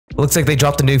Looks like they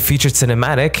dropped a new featured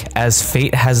cinematic, As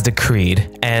Fate Has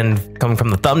Decreed, and coming from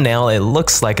the thumbnail, it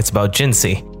looks like it's about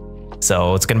Jinhsi.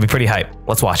 So it's gonna be pretty hype.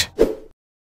 Let's watch.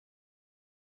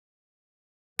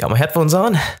 Got my headphones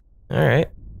on? Alright.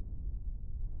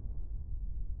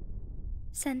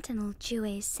 Sentinel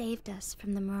Jue saved us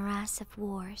from the morass of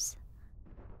wars.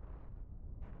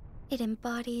 It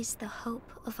embodies the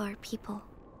hope of our people.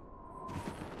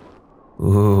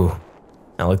 Ooh,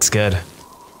 that looks good.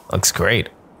 Looks great.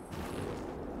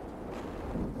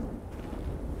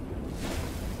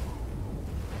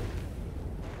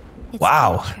 Its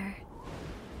wow. future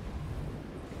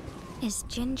is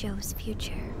Jinzhou's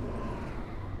future.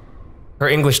 Her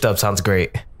English dub sounds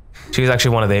great. She was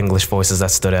actually one of the English voices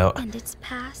that stood out. And its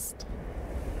past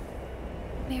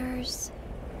mirrors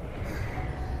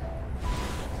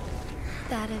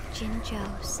that of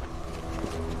Jinzhou's.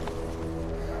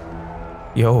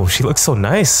 Yo, she looks so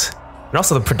nice. And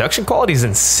also the production quality is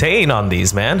insane on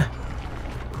these, man.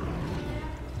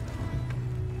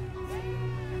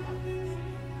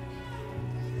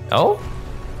 Oh?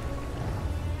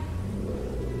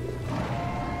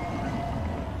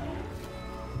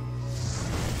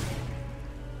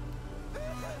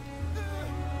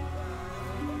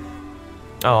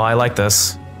 Oh, I like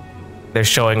this. They're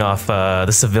showing off the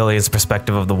civilians'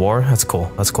 perspective of the war. That's cool.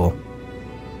 That's cool.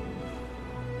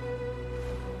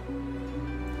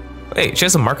 Wait, she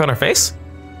has a mark on her face?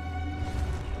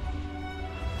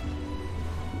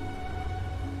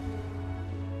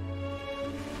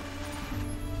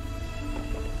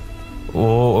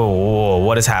 Whoa,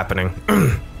 what is happening?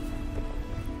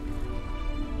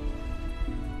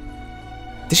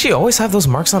 Did she always have those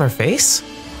marks on her face?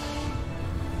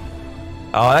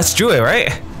 Oh, that's Jue,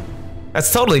 right?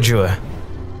 That's totally Jue.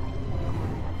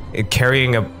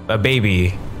 Carrying a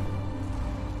baby.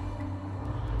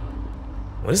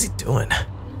 What is he doing?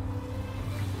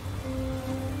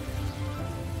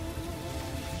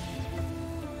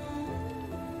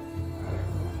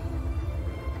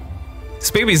 This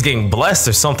baby's getting blessed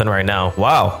or something right now.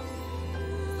 Wow.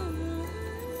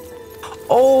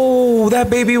 Oh, that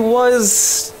baby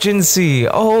was Jinhsi.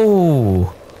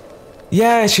 Oh.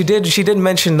 Yeah, she did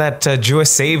mention that Jue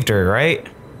saved her, right?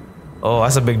 Oh,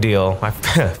 that's a big deal. I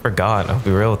forgot, I'll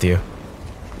be real with you.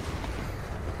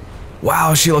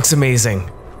 Wow, she looks amazing.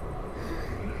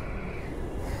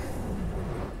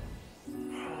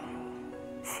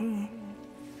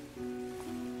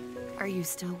 Are you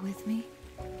still with me?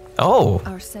 Oh.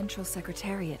 Our central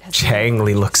secretariat has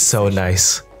Changli looks so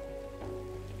nice.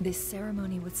 This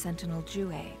ceremony with Sentinel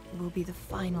Jue will be the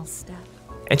final step.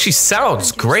 And she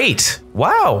sounds great.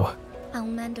 Wow. I'll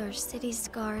mend our city's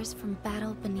scars from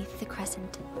battle beneath the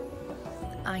crescent.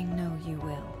 I know you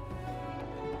will.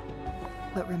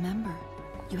 But remember,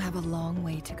 you have a long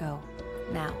way to go.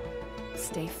 Now,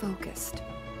 stay focused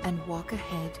and walk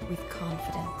ahead with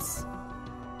confidence.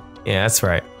 Yeah, that's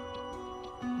right.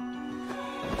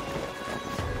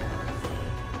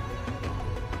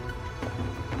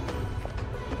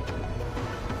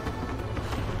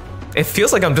 It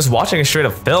feels like I'm just watching a straight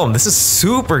up film. This is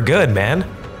super good, man. In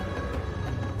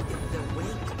the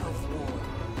wake of war,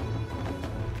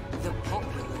 the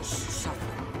populace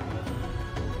suffer.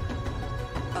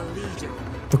 A leader.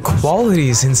 The quality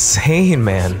is insane,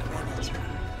 man.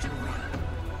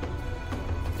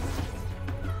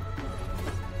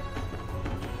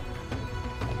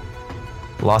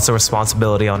 Lots of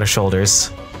responsibility on her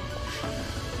shoulders.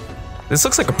 This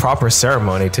looks like a proper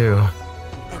ceremony, too.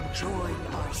 Enjoy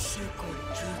our sacred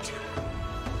duty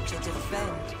to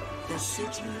defend the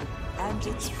city and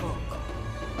its folk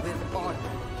with honor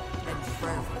and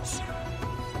fervency.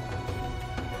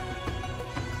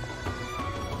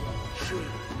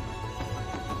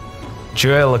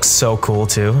 Jue looks so cool,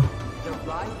 too. The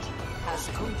rite has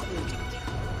concluded.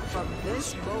 From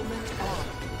this moment on,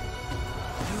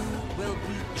 you will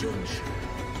be Jinhsi,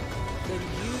 the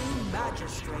new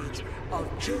magistrate of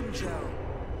Jinzhou.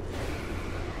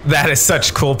 That is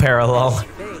such cool parallel.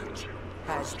 Fate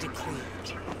has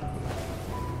decreed.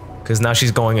 Because now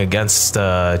she's going against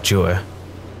Jue.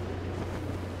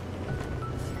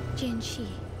 Jinhsi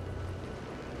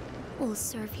will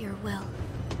serve your will.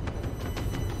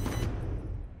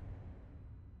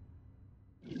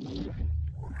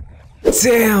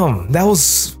 Damn, that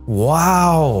was,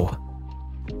 wow.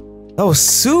 That was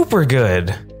super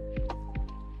good.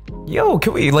 Yo,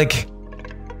 can we, like,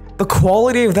 the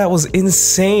quality of that was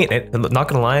insane. And not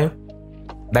gonna lie,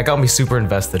 that got me super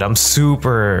invested. I'm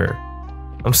super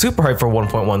hyped for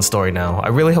 1.1 story now. I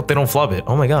really hope they don't flub it.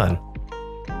 Oh my god.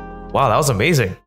 Wow, that was amazing.